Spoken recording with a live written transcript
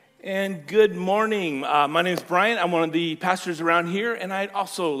And good morning. My name is Brian. I'm one of the pastors around here, and I'd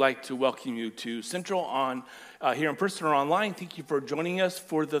also like to welcome you to Central on here in person or online. Thank you for joining us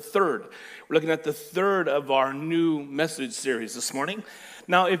for the third. We're looking at the third of our new message series this morning.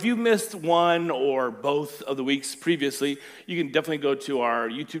 Now, if you missed one or both of the weeks previously, you can definitely go to our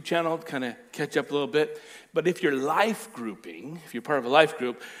YouTube channel to kind of catch up a little bit. But if you're life grouping, if you're part of a life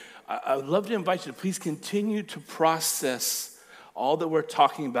group, I would love to invite you to please continue to process all that we're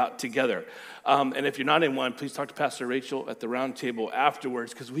talking about together. And if you're not in one, please talk to Pastor Rachel at the round table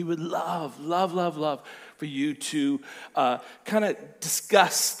afterwards, because we would love for you to kind of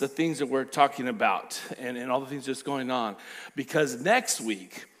discuss the things that we're talking about and all the things that's going on. Because next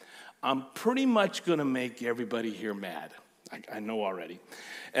week, I'm pretty much going to make everybody here mad. I know already.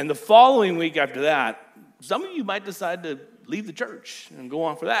 And the following week after that, some of you might decide to leave the church and go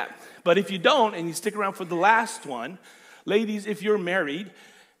on for that. But if you don't, and you stick around for the last one, ladies, if you're married,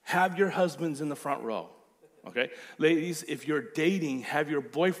 have your husbands in the front row, okay? Ladies, if you're dating, have your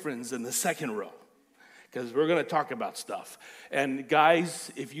boyfriends in the second row, because we're going to talk about stuff. And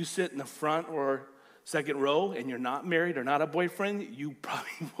guys, if you sit in the front or second row and you're not married or not a boyfriend, you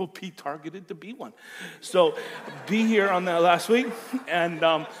probably will be targeted to be one. So be here on that last week, and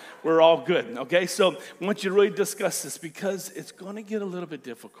we're all good, okay? So I want you to really discuss this because it's going to get a little bit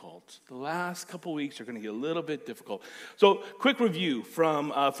difficult. The last couple weeks are going to get a little bit difficult. So quick review from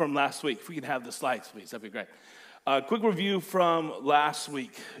last week. If we can have the slides, please, that'd be great. Quick review from last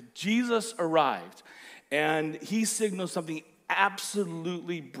week. Jesus arrived, and he signaled something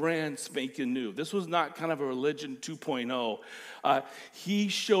absolutely brand spanking new. This was not kind of a religion 2.0. He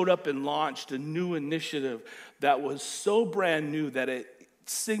showed up and launched a new initiative that was so brand new that it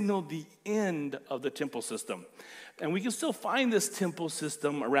signaled the end of the temple system. And we can still find this temple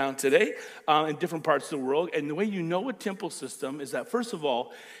system around today in different parts of the world. And the way you know a temple system is that, first of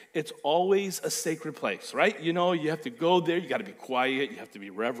all, it's always a sacred place, right? You know, you have to go there. You got to be quiet. You have to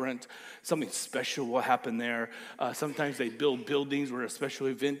be reverent. Something special will happen there. Sometimes they build buildings where a special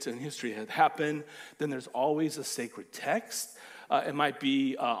event in history had happened. Then there's always a sacred text. It might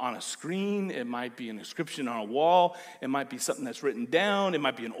be on a screen. It might be an inscription on a wall. It might be something that's written down. It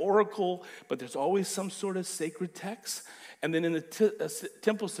might be an oracle. But there's always some sort of sacred text. And then in the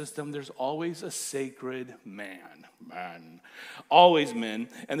temple system, there's always a sacred man. Always men.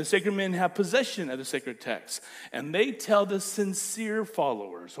 And the sacred men have possession of the sacred text. And they tell the sincere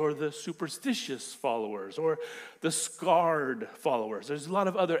followers or the superstitious followers or the scarred followers. There's a lot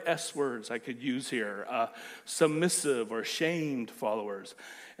of other S words I could use here. Submissive or shamed followers.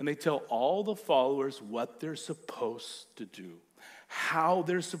 And they tell all the followers what they're supposed to do, how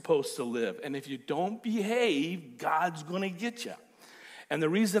they're supposed to live. And if you don't behave, God's going to get you. And the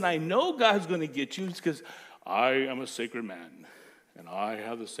reason I know God's going to get you is because I am a sacred man, and I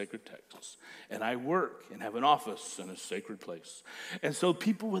have the sacred texts, and I work and have an office in a sacred place. And so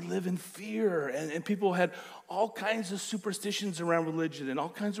people would live in fear, and people had all kinds of superstitions around religion and all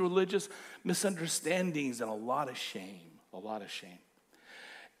kinds of religious misunderstandings and a lot of shame.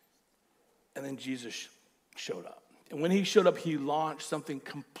 And then Jesus showed up. And when he showed up, he launched something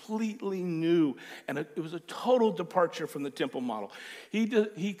completely new. And it was a total departure from the temple model.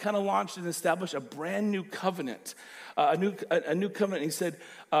 He kind of launched and established a brand new covenant, a new covenant. He said,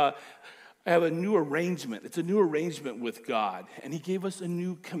 I have a new arrangement. It's a new arrangement with God. And he gave us a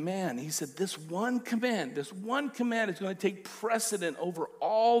new command. He said, this one command is going to take precedent over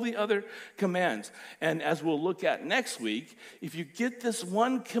all the other commands. And as we'll look at next week, if you get this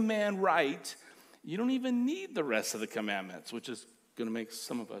one command right, you don't even need the rest of the commandments, which is going to make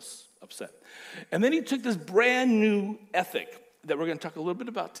some of us upset. And then he took this brand new ethic that we're going to talk a little bit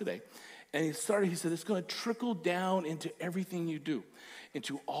about today. And he said, it's going to trickle down into everything you do,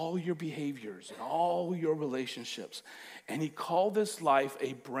 into all your behaviors and all your relationships. And he called this life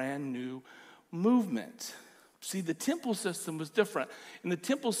a brand new movement. See, the temple system was different. And the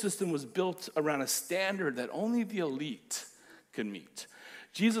temple system was built around a standard that only the elite could meet.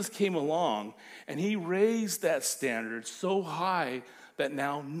 Jesus came along, and he raised that standard so high that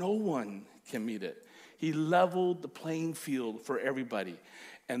now no one can meet it. He leveled the playing field for everybody.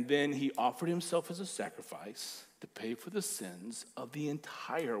 And then he offered himself as a sacrifice to pay for the sins of the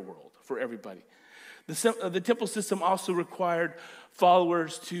entire world, for everybody. The temple system also required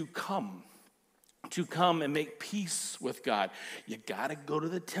followers to come and make peace with God. You got to go to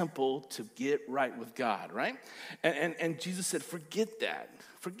the temple to get right with God, right? And Jesus said, forget that.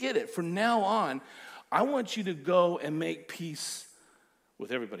 Forget it. From now on, I want you to go and make peace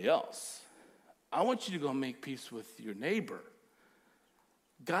with everybody else. I want you to go make peace with your neighbor.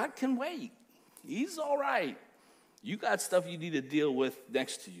 God can wait. He's all right. You got stuff you need to deal with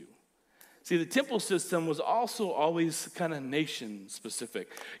next to you. See, the temple system was also always kind of nation specific.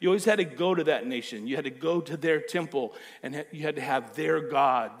 You always had to go to that nation. You had to go to their temple, and you had to have their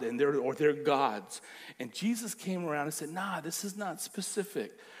God and their gods. And Jesus came around and said, nah, this is not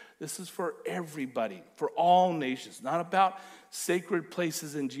specific. This is for everybody, for all nations, not about sacred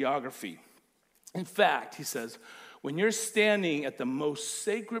places in geography. In fact, he says, when you're standing at the most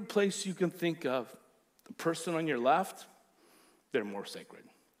sacred place you can think of, the person on your left, they're more sacred.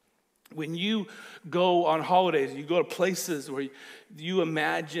 When you go on holidays, you go to places where you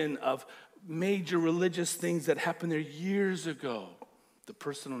imagine of major religious things that happened there years ago, the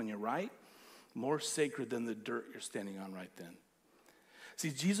person on your right, more sacred than the dirt you're standing on right then. See,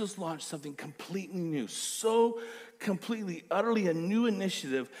 Jesus launched something completely new, so completely, utterly a new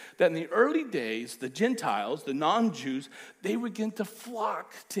initiative that in the early days, the Gentiles, the non-Jews, they would begin to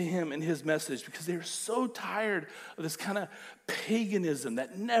flock to him and his message because they were so tired of this kind of paganism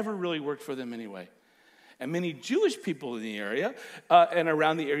that never really worked for them anyway. And many Jewish people in the area and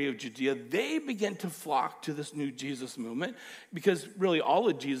around the area of Judea, they began to flock to this new Jesus movement because really all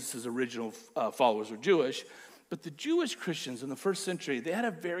of Jesus' original followers were Jewish. But the Jewish Christians in the first century, they had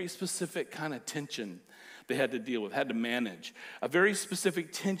a very specific kind of tension they had to deal with, had to manage. A very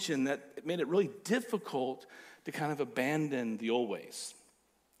specific tension that made it really difficult to kind of abandon the old ways,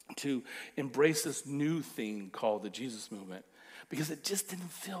 to embrace this new thing called the Jesus movement, because it just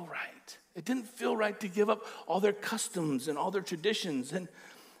didn't feel right. It didn't feel right to give up all their customs and all their traditions. And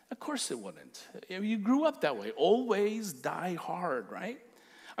of course it wouldn't. You grew up that way. Old ways die hard, right?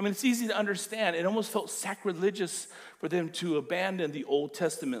 I mean, it's easy to understand. It almost felt sacrilegious for them to abandon the Old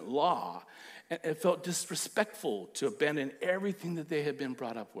Testament law. And it felt disrespectful to abandon everything that they had been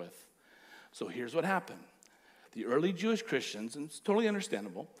brought up with. So here's what happened. The early Jewish Christians, and it's totally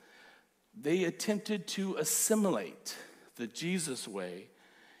understandable, they attempted to assimilate the Jesus way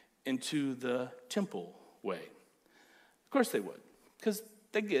into the temple way. Of course they would, because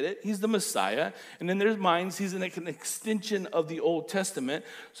they get it. He's the Messiah. And in their minds, he's an extension of the Old Testament.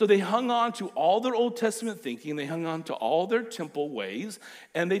 So they hung on to all their Old Testament thinking. They hung on to all their temple ways.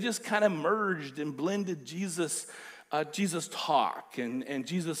 And they just kind of merged and blended Jesus talk and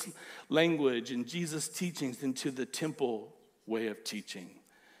Jesus language and Jesus teachings into the temple way of teaching.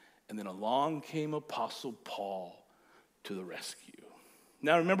 And then along came Apostle Paul to the rescue.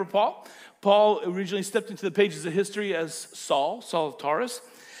 Now, remember Paul? Paul originally stepped into the pages of history as Saul of Tarsus,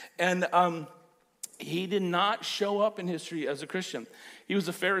 and he did not show up in history as a Christian. He was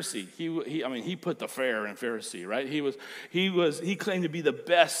a Pharisee. He put the fair in Pharisee, right? He claimed to be the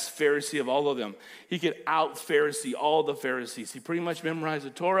best Pharisee of all of them. He could out-Pharisee all the Pharisees. He pretty much memorized the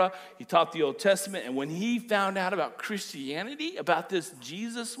Torah. He taught the Old Testament, and when he found out about Christianity, about this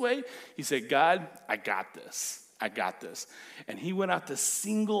Jesus way, he said, God, I got this. I got this. And he went out to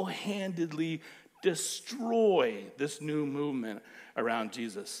single-handedly destroy this new movement around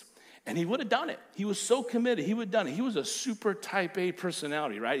Jesus. And he would have done it. He was so committed. He would have done it. He was a super type A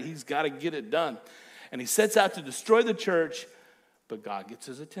personality, right? He's got to get it done. And he sets out to destroy the church, but God gets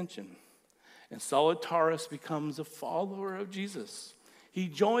his attention. And Saul of Tarsus becomes a follower of Jesus. He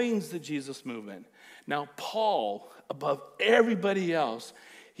joins the Jesus movement. Now, Paul, above everybody else,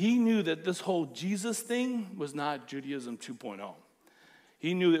 he knew that this whole Jesus thing was not Judaism 2.0.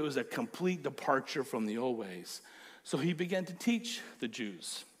 He knew it was a complete departure from the old ways. So he began to teach the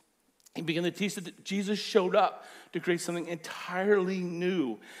Jews. He began to teach that Jesus showed up to create something entirely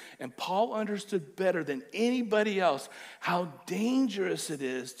new. And Paul understood better than anybody else how dangerous it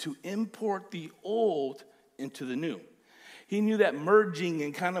is to import the old into the new. He knew that merging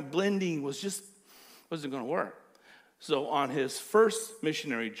and kind of blending wasn't going to work. So on his first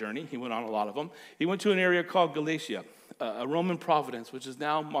missionary journey, he went on a lot of them, he went to an area called Galatia, a Roman province, which is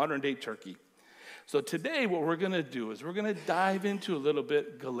now modern-day Turkey. So today what we're going to do is we're going to dive into a little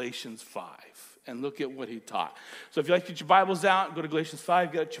bit Galatians 5 and look at what he taught. So if you like to get your Bibles out, go to Galatians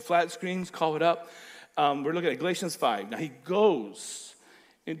 5, get your flat screens, call it up. We're looking at Galatians 5. Now he goes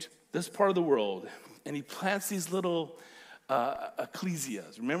into this part of the world and he plants these little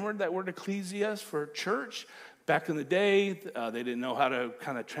ecclesias. Remember that word ecclesias for church? Back in the day, they didn't know how to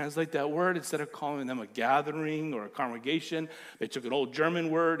kind of translate that word. Instead of calling them a gathering or a congregation, they took an old German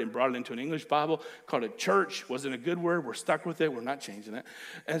word and brought it into an English Bible, called it church. Wasn't a good word. We're stuck with it. We're not changing it.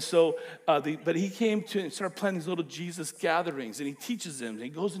 And so, but he came to and started planning these little Jesus gatherings, and he teaches them. And he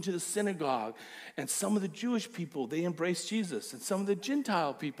goes into the synagogue, and some of the Jewish people, they embrace Jesus, and some of the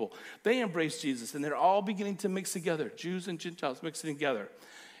Gentile people, they embrace Jesus, and they're all beginning to mix together, Jews and Gentiles mixing together.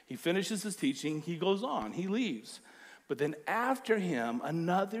 He finishes his teaching, he goes on, he leaves. But then after him,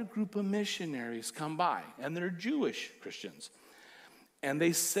 another group of missionaries come by, and they're Jewish Christians. And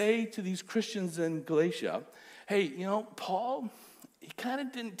they say to these Christians in Galatia, hey, Paul, he kind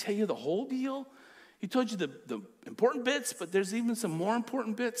of didn't tell you the whole deal. He told you the important bits, but there's even some more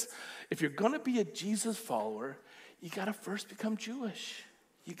important bits. If you're going to be a Jesus follower, you got to first become Jewish.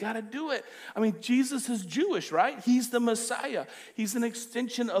 You got to do it. I mean, Jesus is Jewish, right? He's the Messiah. He's an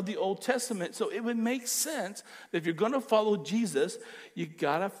extension of the Old Testament. So it would make sense that if you're going to follow Jesus, you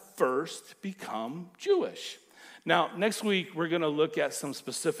got to first become Jewish. Now, next week, we're going to look at some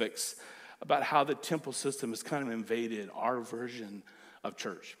specifics about how the temple system has kind of invaded our version of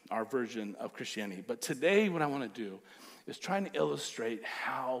church, our version of Christianity. But today, what I want to do is trying to illustrate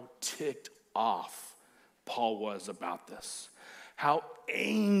how ticked off Paul was about this, how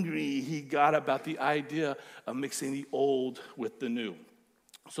angry he got about the idea of mixing the old with the new.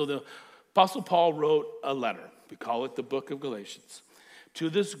 So the Apostle Paul wrote a letter, we call it the book of Galatians, to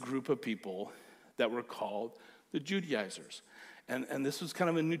this group of people that were called the Judaizers. And this was kind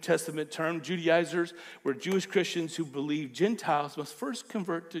of a New Testament term. Judaizers were Jewish Christians who believed Gentiles must first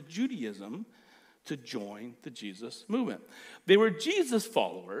convert to Judaism to join the Jesus movement. They were Jesus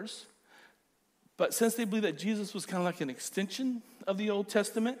followers, but since they believed that Jesus was kind of like an extension of the Old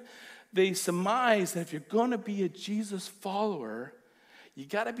Testament, they surmised that if you're going to be a Jesus follower, you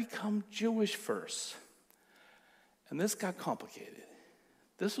got to become Jewish first. And this got complicated.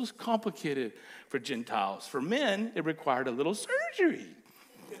 This was complicated for Gentiles. For men, it required a little surgery,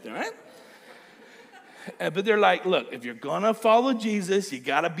 right? But they're like, look, if you're going to follow Jesus, you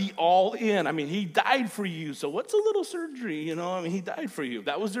got to be all in. I mean, he died for you, so what's a little surgery? I mean, he died for you.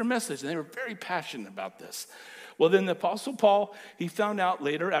 That was their message, and they were very passionate about this. Well, then the Apostle Paul, he found out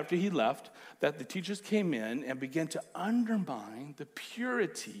later after he left that the teachers came in and began to undermine the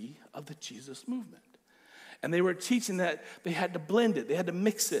purity of the Jesus movement. And they were teaching that they had to blend it. They had to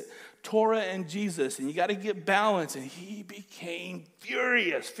mix it. Torah and Jesus. And you got to get balance. And he became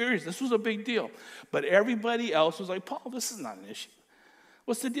furious. This was a big deal. But everybody else was like, Paul, this is not an issue.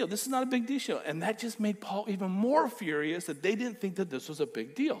 What's the deal? This is not a big deal. And that just made Paul even more furious that they didn't think that this was a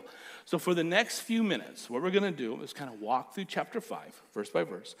big deal. So for the next few minutes, what we're going to do is kind of walk through chapter 5, verse by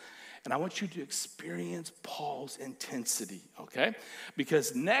verse. And I want you to experience Paul's intensity, okay?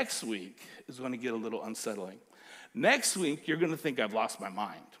 Because next week is going to get a little unsettling. Next week, you're going to think I've lost my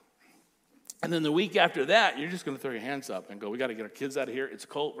mind. And then the week after that, you're just going to throw your hands up and go, we got to get our kids out of here. It's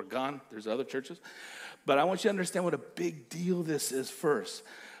cold. We're gone. There's other churches. But I want you to understand what a big deal this is first,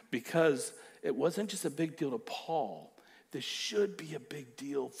 because it wasn't just a big deal to Paul. This should be a big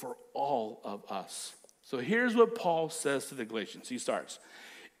deal for all of us. So here's what Paul says to the Galatians. He starts,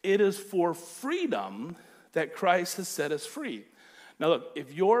 it is for freedom that Christ has set us free. Now look,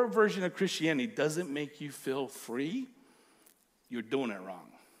 if your version of Christianity doesn't make you feel free, you're doing it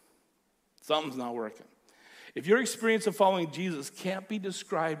wrong. Something's not working. If your experience of following Jesus can't be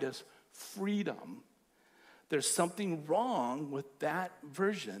described as freedom, there's something wrong with that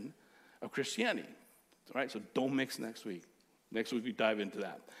version of Christianity. All right, so don't mix next week. Next week we dive into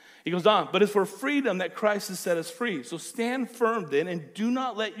that. He goes on, but it's for freedom that Christ has set us free. So stand firm then, and do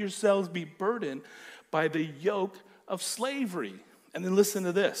not let yourselves be burdened by the yoke of slavery. And then listen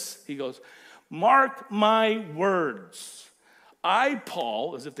to this. He goes, mark my words. I,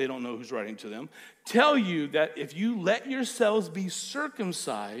 Paul, as if they don't know who's writing to them, tell you that if you let yourselves be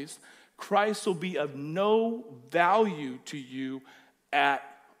circumcised, Christ will be of no value to you at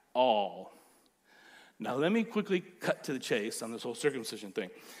all. Now, let me quickly cut to the chase on this whole circumcision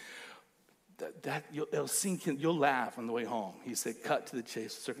thing. It'll sink in, you'll laugh on the way home. He said, cut to the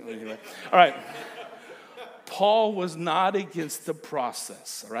chase. All right. Paul was not against the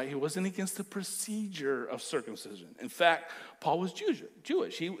process, all right? He wasn't against the procedure of circumcision. In fact, Paul was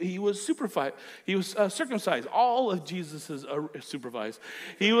Jewish. He was supervised. He was circumcised. All of Jesus is supervised.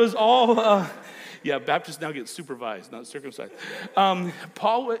 He was all, Baptists now get supervised, not circumcised.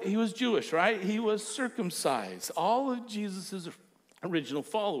 Paul, he was Jewish, right? He was circumcised. All of Jesus's original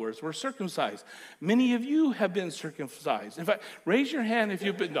followers were circumcised. Many of you have been circumcised. In fact, raise your hand if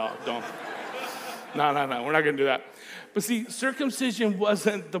you've been, no, don't. No, we're not going to do that. But see, circumcision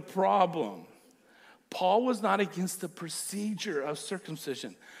wasn't the problem. Paul was not against the procedure of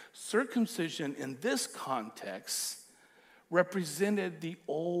circumcision. Circumcision in this context represented the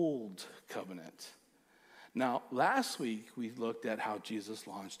old covenant. Now, last week we looked at how Jesus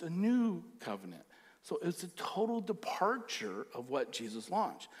launched a new covenant. So it's a total departure of what Jesus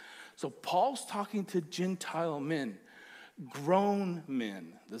launched. So Paul's talking to Gentile men, grown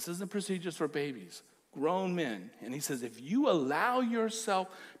men. This isn't procedures for babies. Grown men. And he says, if you allow yourself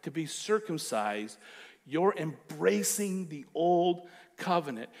to be circumcised, You're embracing the old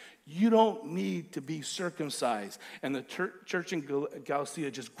covenant. You don't need to be circumcised. And the church in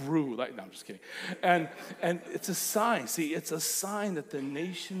Galatia just grew. No, I'm just kidding. And it's a sign. See, it's a sign that the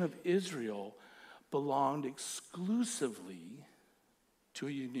nation of Israel belonged exclusively to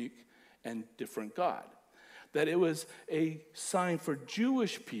a unique and different God. That it was a sign for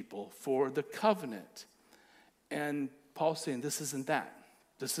Jewish people for the covenant. And Paul's saying this isn't that.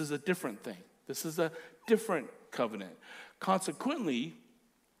 This is a different thing. This is a different covenant. Consequently,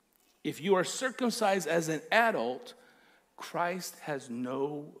 if you are circumcised as an adult, Christ has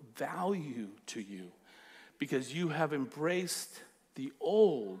no value to you because you have embraced the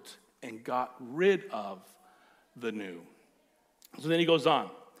old and got rid of the new. So then he goes on.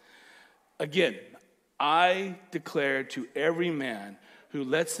 Again, I declare to every man who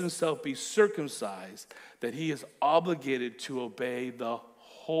lets himself be circumcised that he is obligated to obey the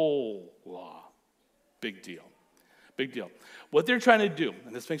whole law. Big deal. Big deal. What they're trying to do,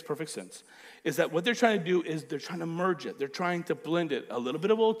 and this makes perfect sense, is that what they're trying to do is they're trying to merge it. They're trying to blend it. A little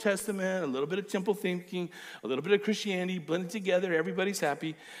bit of Old Testament, a little bit of temple thinking, a little bit of Christianity, blend it together. Everybody's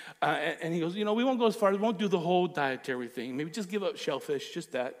happy. And he goes, we won't go as far. We won't do the whole dietary thing. Maybe just give up shellfish,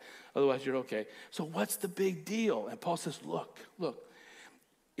 just that. Otherwise, you're okay. So what's the big deal? And Paul says, look.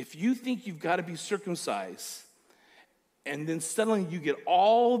 If you think you've got to be circumcised, and then suddenly you get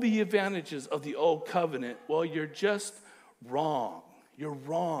all the advantages of the old covenant, well, you're just wrong. You're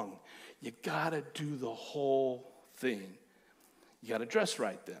wrong. You got to do the whole thing. You got to dress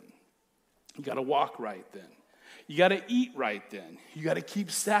right then. You got to walk right then. You got to eat right then. You got to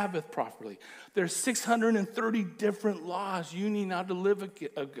keep Sabbath properly. There's 630 different laws you need now to live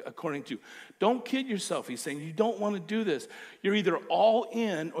according to. Don't kid yourself. He's saying you don't want to do this. You're either all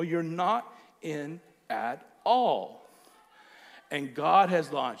in or you're not in at all. And God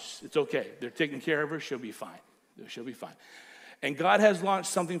has launched, it's okay. They're taking care of her. She'll be fine. She'll be fine. And God has launched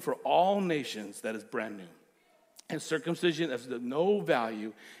something for all nations that is brand new. And circumcision is of no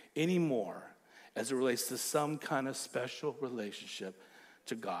value anymore as it relates to some kind of special relationship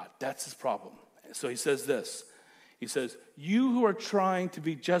to God. That's his problem. So he says this. He says, you who are trying to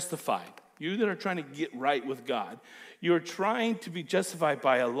be justified, you that are trying to get right with God, you're trying to be justified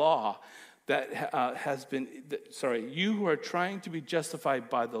by a law you who are trying to be justified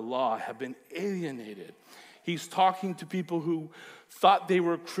by the law have been alienated. He's talking to people who thought they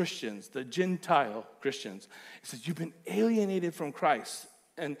were Christians, the Gentile Christians. He says, you've been alienated from Christ.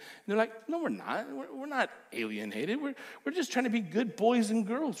 And they're like, no, we're not. We're not alienated. We're just trying to be good boys and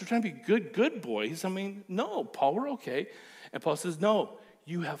girls. We're trying to be good boys. I mean, no, Paul, we're okay. And Paul says, no,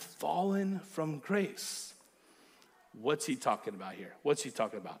 you have fallen from grace. What's he talking about here? What's he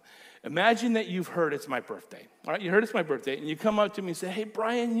talking about? Imagine that you've heard it's my birthday. All right, you heard it's my birthday, and you come up to me and say, hey,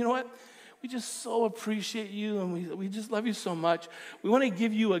 Brian, you know what? We just so appreciate you, and we just love you so much. We want to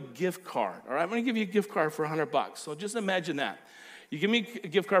give you a gift card, all right? I'm going to give you a gift card for $100. So just imagine that. You give me a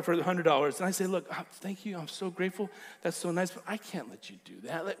gift card for $100, and I say, look, thank you. I'm so grateful. That's so nice, but I can't let you do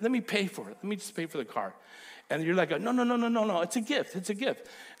that. Let me pay for it. Let me just pay for the card. And you're like, no, it's a gift. It's a gift.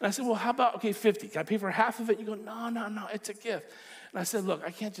 And I said, well, how about, okay, 50. Can I pay for half of it? You go, no, it's a gift. And I said, look,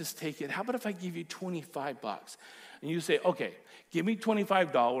 I can't just take it. How about if I give you $25? And you say, okay, give me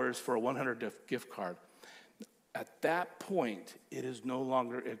 $25 for a $100 gift card. At that point, it is no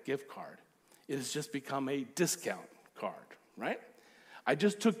longer a gift card. It has just become a discount card, right? I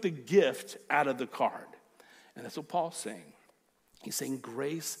just took the gift out of the card. And that's what Paul's saying. He's saying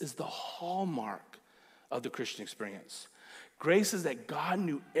grace is the hallmark of the Christian experience. Grace is that God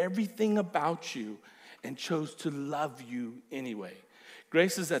knew everything about you and chose to love you anyway.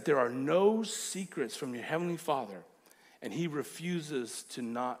 Grace is that there are no secrets from your Heavenly Father, and he refuses to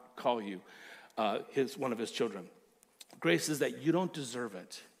not call you one of his children. Grace is that you don't deserve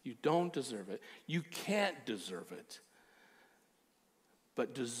it. You don't deserve it. You can't deserve it.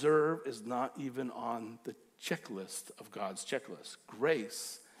 But deserve is not even on the checklist of God's checklist.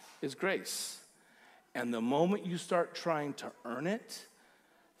 Grace is grace. And the moment you start trying to earn it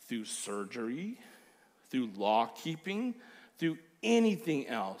through surgery, through law keeping, through anything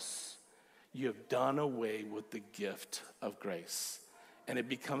else, you have done away with the gift of grace. And it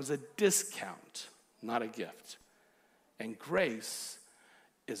becomes a discount, not a gift. And grace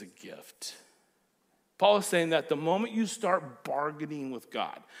is a gift. Paul is saying that the moment you start bargaining with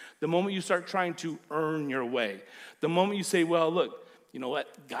God, the moment you start trying to earn your way, the moment you say, well, look, you know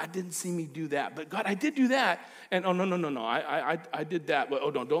what? God didn't see me do that, but God, I did do that. And oh, no, I did that, but oh,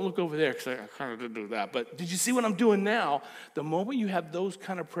 no, don't look over there because I kind of did do that. But did you see what I'm doing now? The moment you have those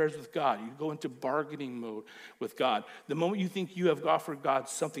kind of prayers with God, you go into bargaining mode with God. The moment you think you have offered God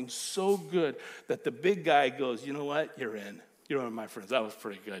something so good that the big guy goes, you know what? You're in. You're in, my friends. That was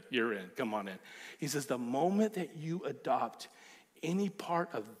pretty good. You're in. Come on in. He says the moment that you adopt any part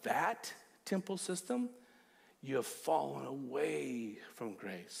of that temple system, you have fallen away from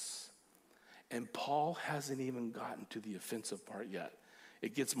grace. And Paul hasn't even gotten to the offensive part yet.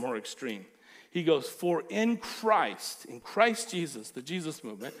 It gets more extreme. He goes, for in Christ Jesus, the Jesus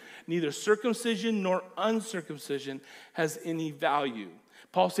movement, neither circumcision nor uncircumcision has any value.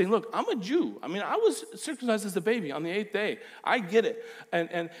 Paul's saying, look, I'm a Jew. I mean, I was circumcised as a baby on the 8th day. I get it.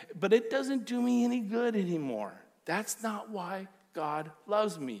 But it doesn't do me any good anymore. That's not why God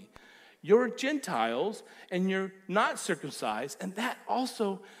loves me. You're Gentiles and you're not circumcised, and that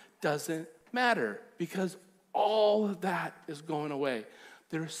also doesn't matter because all of that is going away.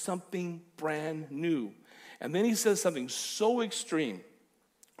 There's something brand new. And then he says something so extreme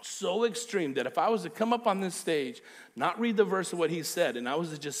that if I was to come up on this stage, not read the verse of what he said, and I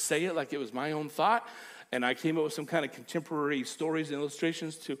was to just say it like it was my own thought, and I came up with some kind of contemporary stories and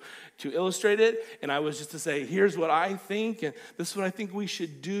illustrations to illustrate it. And I was just to say, here's what I think, and this is what I think we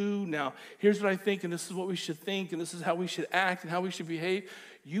should do. Now, here's what I think, and this is what we should think, and this is how we should act and how we should behave.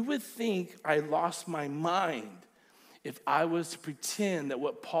 You would think I lost my mind if I was to pretend that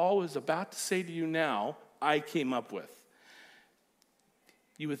what Paul was about to say to you now, I came up with.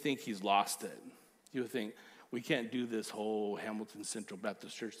 You would think he's lost it. You would think, we can't do this whole Hamilton Central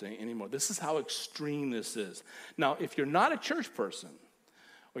Baptist Church thing anymore. This is how extreme this is. Now, if you're not a church person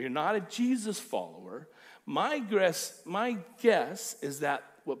or you're not a Jesus follower, my guess is that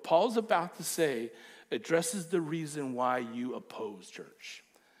what Paul's about to say addresses the reason why you oppose church.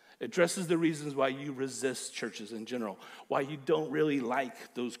 It addresses the reasons why you resist churches in general, why you don't really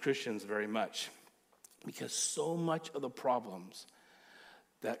like those Christians very much. Because so much of the problems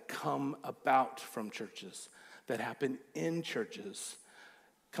that come about from churches, that happen in churches,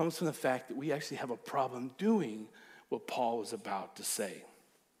 comes from the fact that we actually have a problem doing what Paul was about to say.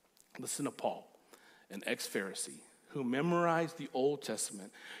 Listen to Paul, an ex-Pharisee who memorized the Old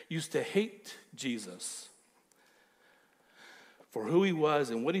Testament, used to hate Jesus for who he was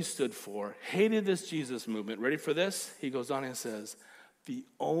and what he stood for, hated this Jesus movement. Ready for this? He goes on and says, the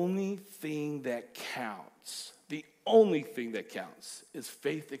only thing that counts is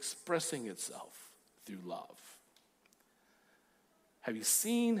faith expressing itself through love. Have you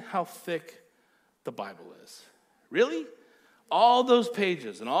seen how thick the Bible is? Really? All those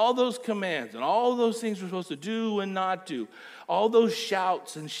pages and all those commands and all those things we're supposed to do and not do, all those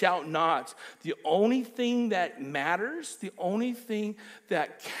shouts and shout nots, the only thing that matters, the only thing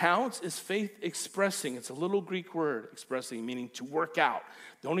that counts is faith expressing. It's a little Greek word, expressing, meaning to work out.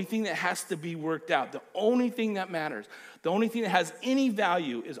 The only thing that has to be worked out, the only thing that matters, the only thing that has any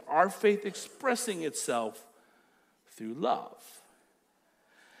value is our faith expressing itself through love.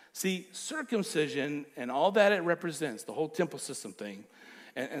 See, circumcision and all that it represents, the whole temple system thing,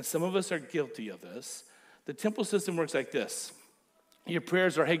 and some of us are guilty of this. The temple system works like this. Your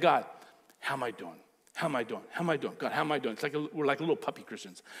prayers are, hey, God, how am I doing? How am I doing? How am I doing? God, how am I doing? It's like we're like little puppy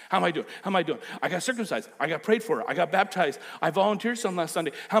Christians. How am I doing? How am I doing? I got circumcised. I got prayed for. I got baptized. I volunteered some last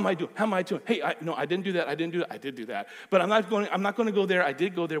Sunday. How am I doing? How am I doing? Hey, no, I didn't do that. I didn't do that. I did do that. But I'm not going to go there. I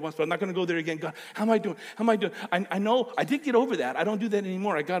did go there once, but I'm not going to go there again. God, how am I doing? How am I doing? I know I did get over that. I don't do that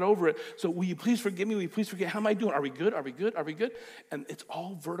anymore. I got over it. So will you please forgive me? Will you please forget? How am I doing? Are we good? Are we good? Are we good? And it's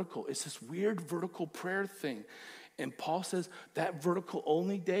all vertical. It's this weird vertical prayer thing. And Paul says that vertical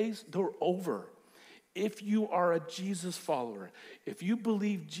only days, they're over. If you are a Jesus follower, if you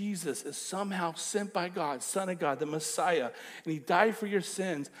believe Jesus is somehow sent by God, Son of God, the Messiah, and he died for your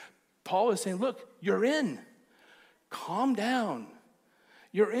sins, Paul is saying, look, you're in. Calm down.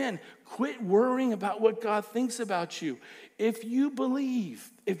 You're in. Quit worrying about what God thinks about you. If you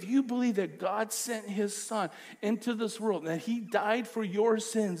believe that God sent his son into this world and that he died for your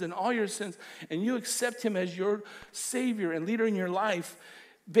sins and all your sins, and you accept him as your Savior and leader in your life,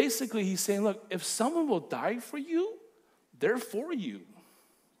 basically, he's saying, look, if someone will die for you, they're for you.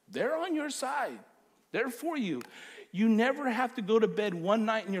 They're on your side. They're for you. You never have to go to bed one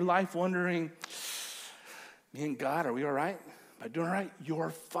night in your life wondering, me and God, are we all right? Am I doing all right? You're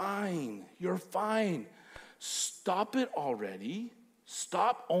fine. You're fine. Stop it already.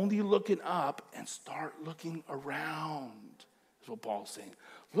 Stop only looking up and start looking around. That's what Paul's saying.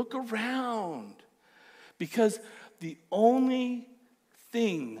 Look around. Because the only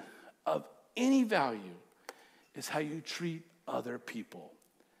thing of any value is how you treat other people.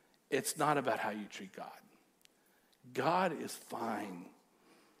 It's not about how you treat God. God is fine.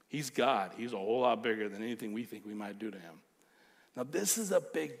 He's God. He's a whole lot bigger than anything we think we might do to him. Now, this is a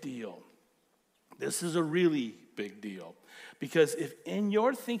big deal. This is a really big deal. Because if in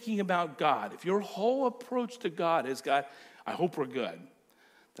your thinking about God, if your whole approach to God is, God, I hope we're good,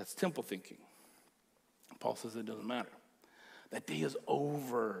 that's temple thinking. Paul says it doesn't matter. That day is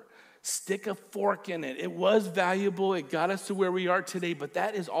over. Stick a fork in it. It was valuable. It got us to where we are today, but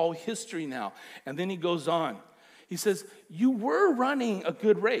that is all history now. And then he goes on. He says, you were running a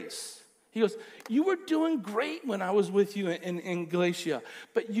good race. He goes, you were doing great when I was with you in Galatia,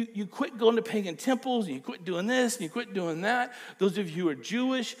 but you quit going to pagan temples, and you quit doing this, and you quit doing that. Those of you who are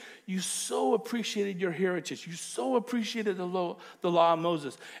Jewish, you so appreciated your heritage. You so appreciated the law of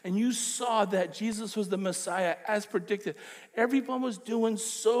Moses, and you saw that Jesus was the Messiah as predicted. Everyone was doing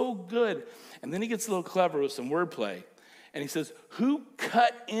so good. And then he gets a little clever with some wordplay, and he says, who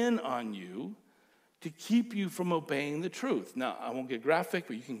cut in on you to keep you from obeying the truth? Now, I won't get graphic,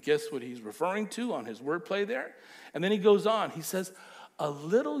 but you can guess what he's referring to on his wordplay there. And then he goes on. He says, a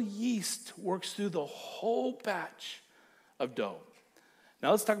little yeast works through the whole batch of dough.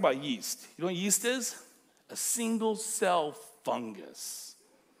 Now, let's talk about yeast. You know what yeast is? A single-cell fungus.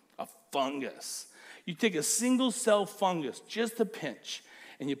 A fungus. You take a single-cell fungus, just a pinch,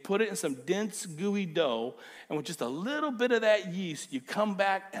 and you put it in some dense, gooey dough, and with just a little bit of that yeast, you come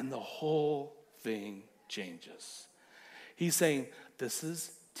back, and the whole thing changes. He's saying this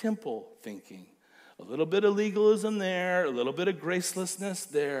is temple thinking. A little bit of legalism there, a little bit of gracelessness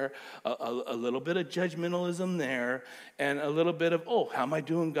there, a little bit of judgmentalism there, and a little bit of, oh, how am I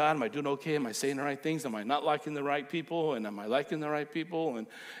doing, God? Am I doing okay? Am I saying the right things? Am I not liking the right people? And am I liking the right people?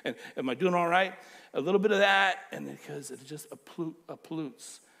 And am I doing all right? A little bit of that, and because it just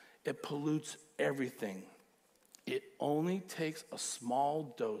pollutes. It pollutes everything. It only takes a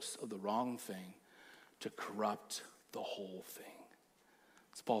small dose of the wrong thing to corrupt the whole thing.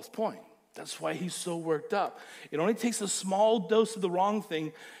 That's Paul's point. That's why he's so worked up. It only takes a small dose of the wrong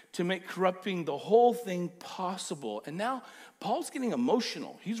thing to make corrupting the whole thing possible. And now Paul's getting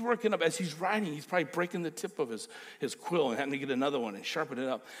emotional. He's working up. As he's writing, he's probably breaking the tip of his quill and having to get another one and sharpen it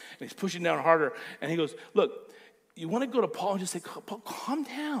up. And he's pushing down harder. And he goes, look, you want to go to Paul and just say, Paul, calm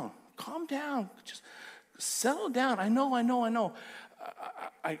down. Calm down. Just settle down. I know.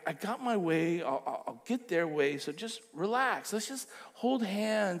 I got my way. I'll get their way. So just relax. Let's just hold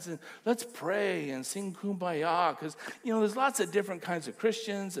hands and let's pray and sing Kumbaya. Because, there's lots of different kinds of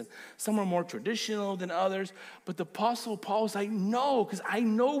Christians, and some are more traditional than others. But the Apostle Paul is like, no, because I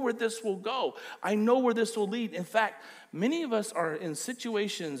know where this will go. I know where this will lead. In fact, many of us are in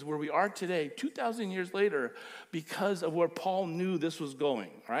situations where we are today, 2,000 years later, because of where Paul knew this was going.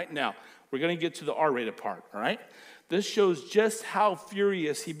 All right? Now, we're going to get to the R-rated part. All right? This shows just how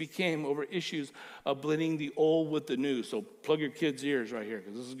furious he became over issues of blending the old with the new. So plug your kids' ears right here,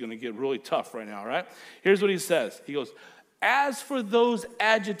 because this is going to get really tough right now, all right? Here's what he says. He goes, as for those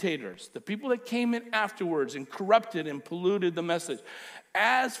agitators, the people that came in afterwards and corrupted and polluted the message,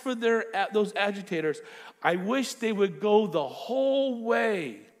 as for those agitators, I wish they would go the whole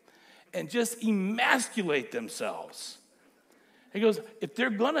way and just emasculate themselves. He goes, if they're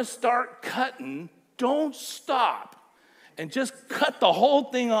going to start cutting, don't stop. And just cut the whole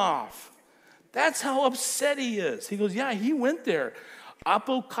thing off. That's how upset he is. He goes, yeah, he went there.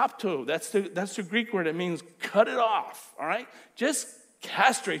 Apokopto, that's the Greek word. It means cut it off, all right? Just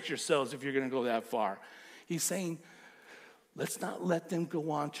castrate yourselves if you're going to go that far. He's saying, let's not let them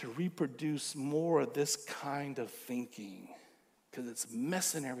go on to reproduce more of this kind of thinking, because it's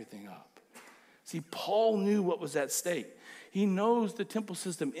messing everything up. See, Paul knew what was at stake. He knows the temple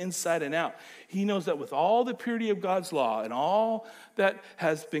system inside and out. He knows that with all the purity of God's law and all that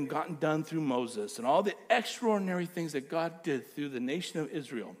has been gotten done through Moses and all the extraordinary things that God did through the nation of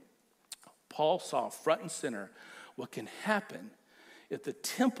Israel, Paul saw front and center what can happen if the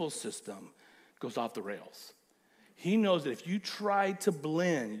temple system goes off the rails. He knows that if you try to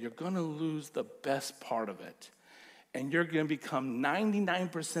blend, you're going to lose the best part of it. And you're going to become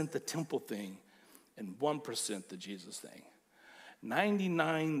 99% the temple thing and 1% the Jesus thing.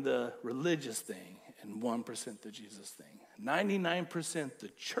 99 the religious thing and 1% the Jesus thing. 99% the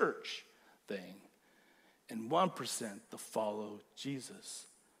church thing and 1% the follow Jesus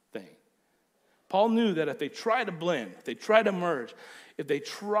thing. Paul knew that if they try to blend, if they try to merge, if they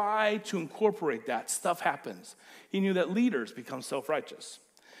try to incorporate that, stuff happens. He knew that leaders become self-righteous,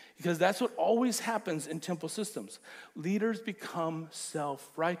 because that's what always happens in temple systems. Leaders become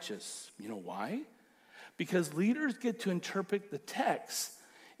self-righteous. You know why? Because leaders get to interpret the text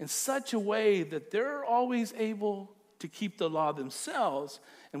in such a way that they're always able to keep the law themselves.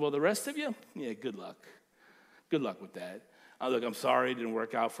 And well, the rest of you, yeah, good luck. Good luck with that. Look, I'm sorry it didn't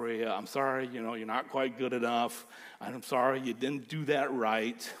work out for you. I'm sorry, you're not quite good enough. I'm sorry you didn't do that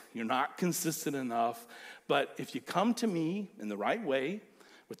right. You're not consistent enough. But if you come to me in the right way,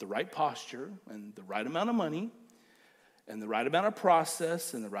 with the right posture and the right amount of money and the right amount of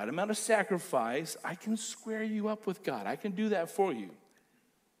process and the right amount of sacrifice, I can square you up with God. I can do that for you.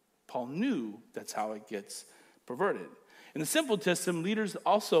 Paul knew that's how it gets perverted. In the simple system, leaders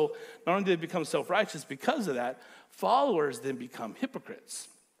also, not only do they become self-righteous because of that, followers then become hypocrites.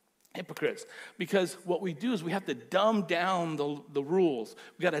 Hypocrites. Because what we do is we have to dumb down the rules.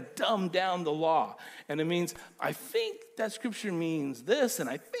 We got to dumb down the law. And it means, I think that scripture means this, and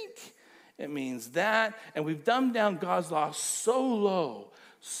I think it means that. And we've dumbed down God's law so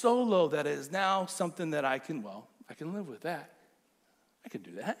low that it is now something that I can live with that. I can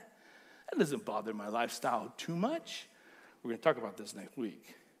do that. That doesn't bother my lifestyle too much. We're going to talk about this next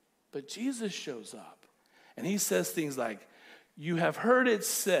week. But Jesus shows up, and he says things like, you have heard it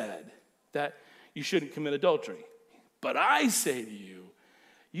said that you shouldn't commit adultery. But I say to you,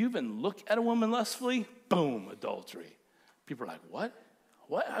 you even look at a woman lustfully, boom, adultery. People are like, what?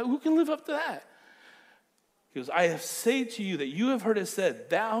 What? Who can live up to that? He goes, I have said to you that you have heard it said,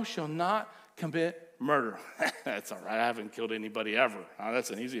 thou shalt not commit murder. That's all right. I haven't killed anybody ever. Oh,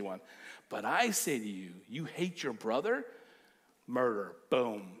 that's an easy one. But I say to you, you hate your brother, murder,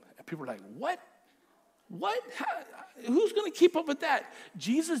 boom. And people are like, what? What? Who's going to keep up with that?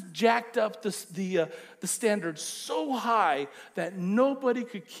 Jesus jacked up the standard so high that nobody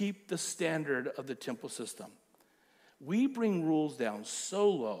could keep the standard of the temple system. We bring rules down so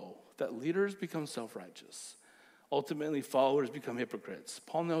low that leaders become self-righteous. Ultimately, followers become hypocrites.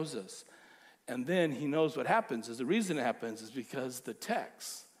 Paul knows this. And then he knows what happens. The reason it happens is because the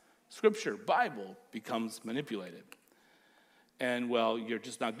text, Scripture, Bible, becomes manipulated. And, well, you're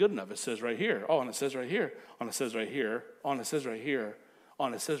just not good enough. It says right here. Oh, and it says right here. Oh, and it says right here. Oh, and it says right here. Oh,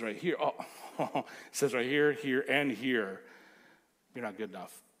 and it says right here. Oh, it says right here, here, and here. You're not good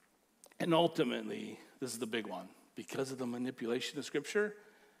enough. And ultimately, this is the big one. Because of the manipulation of Scripture,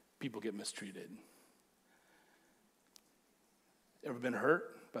 people get mistreated. Ever been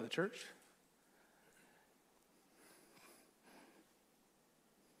hurt by the church?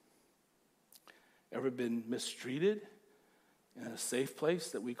 Ever been mistreated in a safe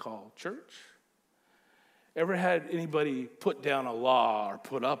place that we call church? Ever had anybody put down a law or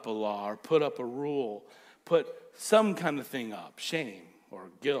put up a law or put up a rule, put some kind of thing up, shame or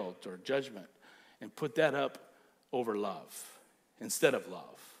guilt or judgment, and put that up over love, instead of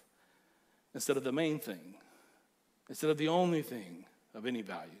love, instead of the main thing, instead of the only thing of any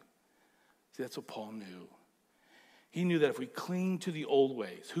value? See, that's what Paul knew. He knew that if we cling to the old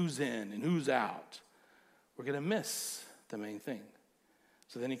ways, who's in and who's out, we're going to miss the main thing.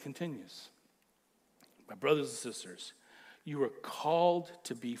 So then he continues. My brothers and sisters, you are called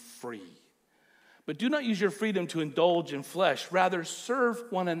to be free. But do not use your freedom to indulge in flesh. Rather, serve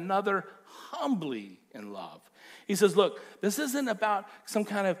one another humbly in love. He says, look, this isn't about some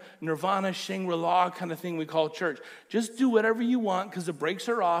kind of nirvana, Shangri-La kind of thing we call church. Just do whatever you want because the brakes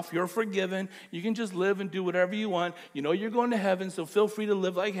are off. You're forgiven. You can just live and do whatever you want. You know you're going to heaven, so feel free to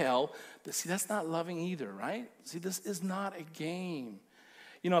live like hell. But see, that's not loving either, right? See, this is not a game.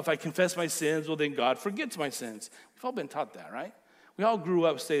 If I confess my sins, well, then God forgets my sins. We've all been taught that, right? We all grew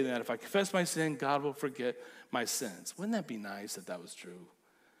up saying that. If I confess my sin, God will forget my sins. Wouldn't that be nice if that was true?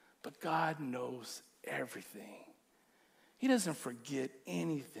 But God knows everything. He doesn't forget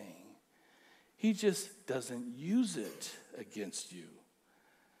anything. He just doesn't use it against you.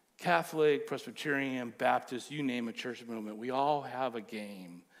 Catholic, Presbyterian, Baptist, you name a church movement, we all have a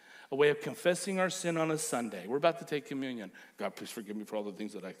game, a way of confessing our sin on a Sunday. We're about to take communion. God, please forgive me for all the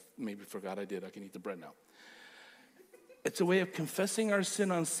things that I maybe forgot I did. I can eat the bread now. It's a way of confessing our sin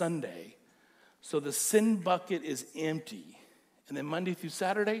on Sunday so the sin bucket is empty. And then Monday through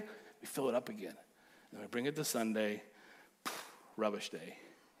Saturday, we fill it up again. And then we bring it to Sunday, rubbish day,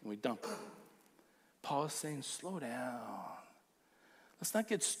 and we dump it. Paul is saying, slow down. Let's not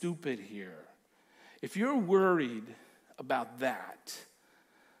get stupid here. If you're worried about that,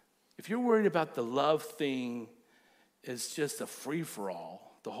 if you're worried about the love thing is just a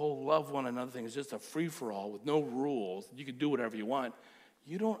free-for-all, the whole love one another thing is just a free-for-all with no rules, you can do whatever you want,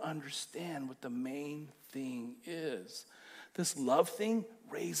 you don't understand what the main thing is. This love thing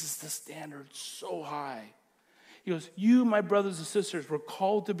raises the standard so high. He goes, you, my brothers and sisters, were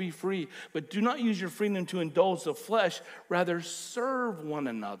called to be free, but do not use your freedom to indulge the flesh. Rather, serve one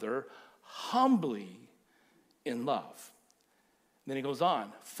another humbly in love. Then he goes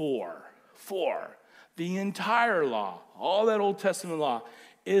on, for The entire law, all that Old Testament law,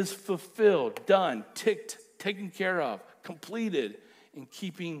 is fulfilled, done, ticked, taken care of, completed in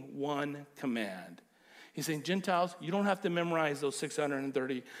keeping one command. He's saying, Gentiles, you don't have to memorize those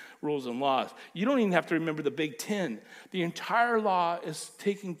 630 rules and laws. You don't even have to remember the Big Ten. The entire law is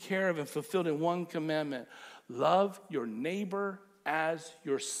taken care of and fulfilled in one commandment. Love your neighbor as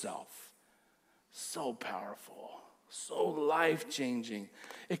yourself. So powerful, so life-changing.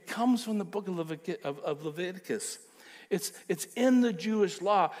 It comes from the book of Leviticus. It's in the Jewish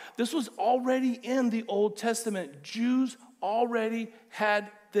law. This was already in the Old Testament. Jews already had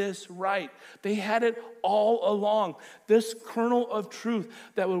this right. They had it all along. This kernel of truth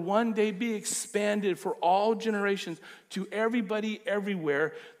that would one day be expanded for all generations to everybody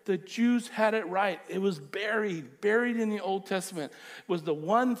everywhere. The Jews had it right. It was buried in the Old Testament. It was the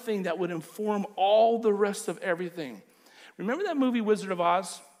one thing that would inform all the rest of everything. Remember that movie Wizard of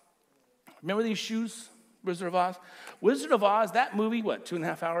Oz? Remember these shoes? Wizard of Oz? Wizard of Oz, that movie,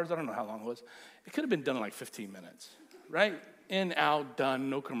 2.5 hours? I don't know how long it was. It could have been done in like 15 minutes, right? In, out, done,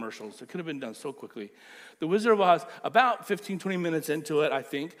 no commercials. It could have been done so quickly. The Wizard of Oz, about 15, 20 minutes into it, I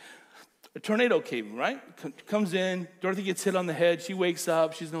think, a tornado came, right? Comes in, Dorothy gets hit on the head, she wakes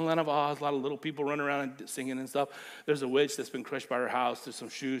up, she's in the land of Oz, a lot of little people running around and singing and stuff. There's a witch that's been crushed by her house, there's some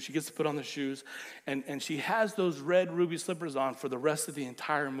shoes, she gets to put on the shoes, and she has those red ruby slippers on for the rest of the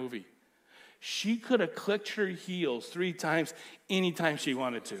entire movie. She could have clicked her heels 3 times anytime she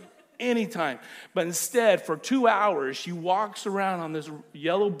wanted to. Anytime. But instead, for 2 hours, she walks around on this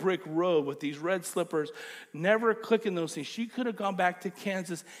yellow brick road with these red slippers, never clicking those things. She could have gone back to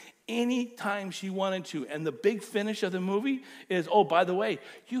Kansas anytime she wanted to. And the big finish of the movie is, oh, by the way,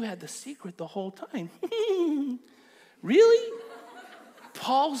 you had the secret the whole time. Really?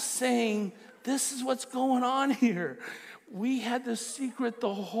 Paul's saying, this is what's going on here. We had the secret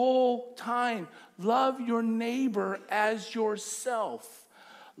the whole time. Love your neighbor as yourself.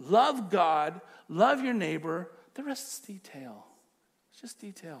 Love God, love your neighbor. The rest is detail. It's just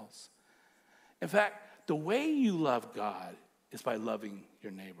details. In fact, the way you love God is by loving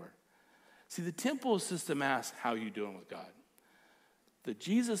your neighbor. See, the temple system asks, how are you doing with God? The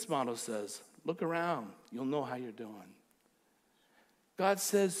Jesus model says, look around. You'll know how you're doing. God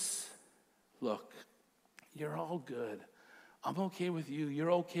says, look, you're all good. I'm okay with you.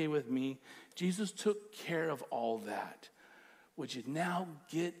 You're okay with me. Jesus took care of all that. Would you now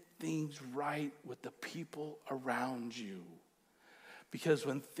get things right with the people around you? Because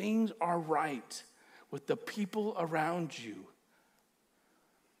when things are right with the people around you,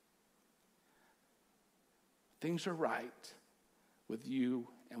 things are right with you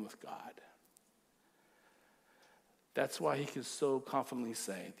and with God. That's why he can so confidently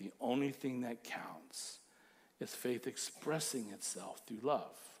say the only thing that counts is faith expressing itself through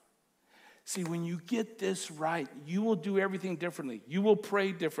love. See, when you get this right, you will do everything differently. You will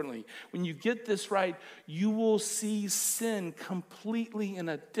pray differently. When you get this right, you will see sin completely in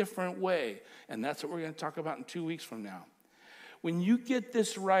a different way. And that's what we're going to talk about in 2 weeks from now. When you get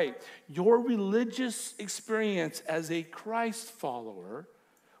this right, your religious experience as a Christ follower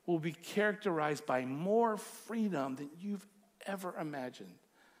will be characterized by more freedom than you've ever imagined.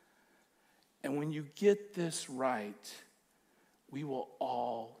 And when you get this right, we will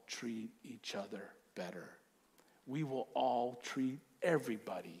all treat each other better. We will all treat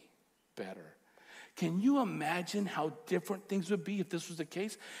everybody better. Can you imagine how different things would be if this was the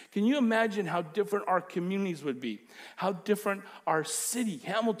case? Can you imagine how different our communities would be? How different our city,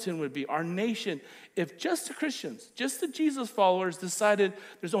 Hamilton, would be, our nation, if just the Christians, just the Jesus followers decided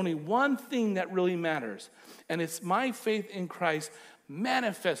there's only one thing that really matters, and it's my faith in Christ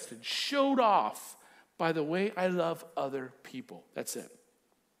manifested, showed off by the way I love other people. That's it.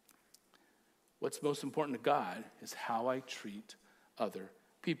 What's most important to God is how I treat other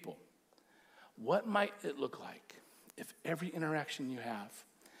people. What might it look like if every interaction you have,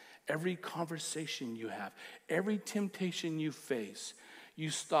 every conversation you have, every temptation you face, you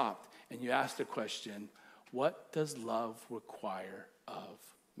stopped and you asked the question, what does love require of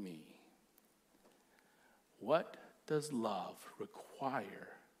me? What does love require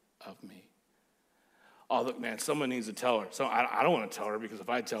of me? Oh, look, man, someone needs to tell her. So I don't want to tell her, because if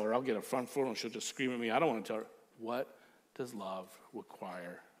I tell her, I'll get a front foot and she'll just scream at me. I don't want to tell her. What does love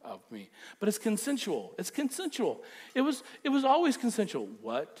require of me? But it's consensual. It's consensual. It was always consensual.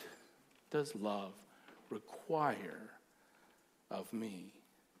 What does love require of me?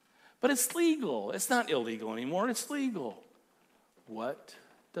 But it's legal. It's not illegal anymore. It's legal. What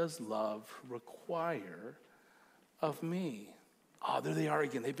does love require of me? Oh, there they are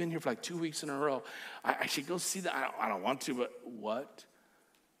again. They've been here for like 2 weeks in a row. I should go see them. I don't want to, but what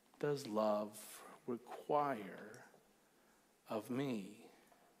does love require of me?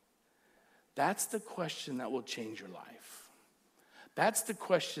 That's the question that will change your life. That's the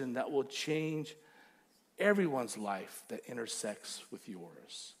question that will change everyone's life that intersects with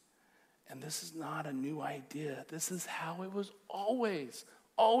yours. And this is not a new idea. This is how it was always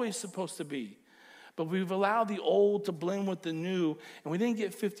supposed to be. But we've allowed the old to blend with the new, and we didn't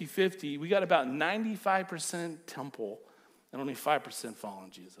get 50-50. We got about 95% temple and only 5% following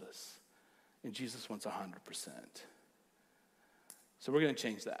Jesus. And Jesus wants 100%. So we're going to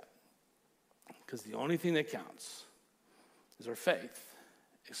change that. Because the only thing that counts is our faith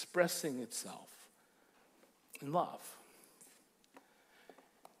expressing itself in love.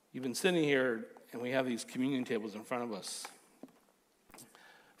 You've been sitting here, and we have these communion tables in front of us.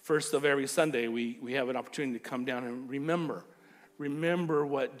 First of every Sunday, we have an opportunity to come down and remember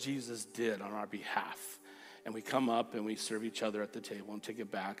what Jesus did on our behalf. And we come up and we serve each other at the table and take it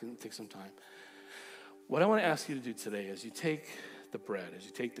back and take some time. What I want to ask you to do today is you take the bread, as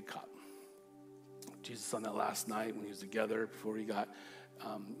you take the cup. Jesus on that last night when he was together before he got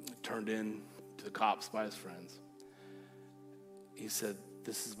turned in to the cops by his friends, he said,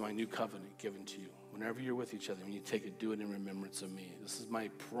 "This is my new covenant given to you. Whenever you're with each other, when you take it, do it in remembrance of me. This is my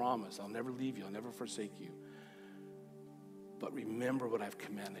promise. I'll never leave you. I'll never forsake you. But remember what I've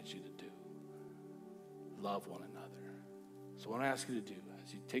commanded you to do. Love one another." So what I ask you to do,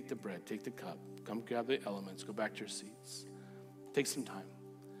 as you take the bread, take the cup, come grab the elements, go back to your seats. Take some time.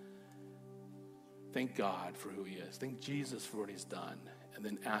 Thank God for who he is. Thank Jesus for what he's done. And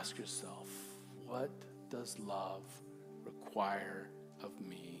then ask yourself, what does love require of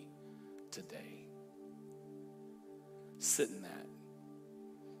me today? Sit in that.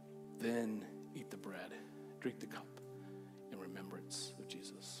 Then eat the bread, drink the cup in remembrance of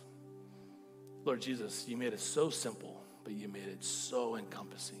Jesus. Lord Jesus, you made it so simple, but you made it so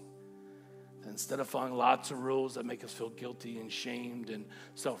encompassing. And instead of following lots of rules that make us feel guilty and shamed and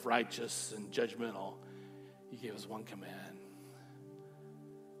self-righteous and judgmental, you gave us one command.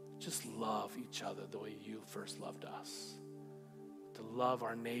 Just love each other the way you first loved us. To love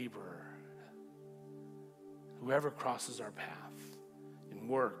our neighbor, whoever crosses our path, in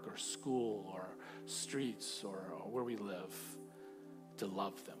work or school or streets or where we live, to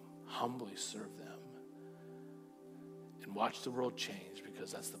love them, humbly serve them, and watch the world change,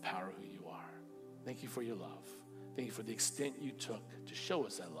 because that's the power of who you are. Thank you for your love. Thank you for the extent you took to show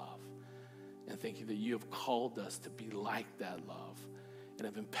us that love. And thank you that you have called us to be like that love and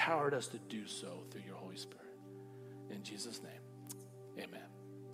have empowered us to do so through your Holy Spirit. In Jesus' name, amen.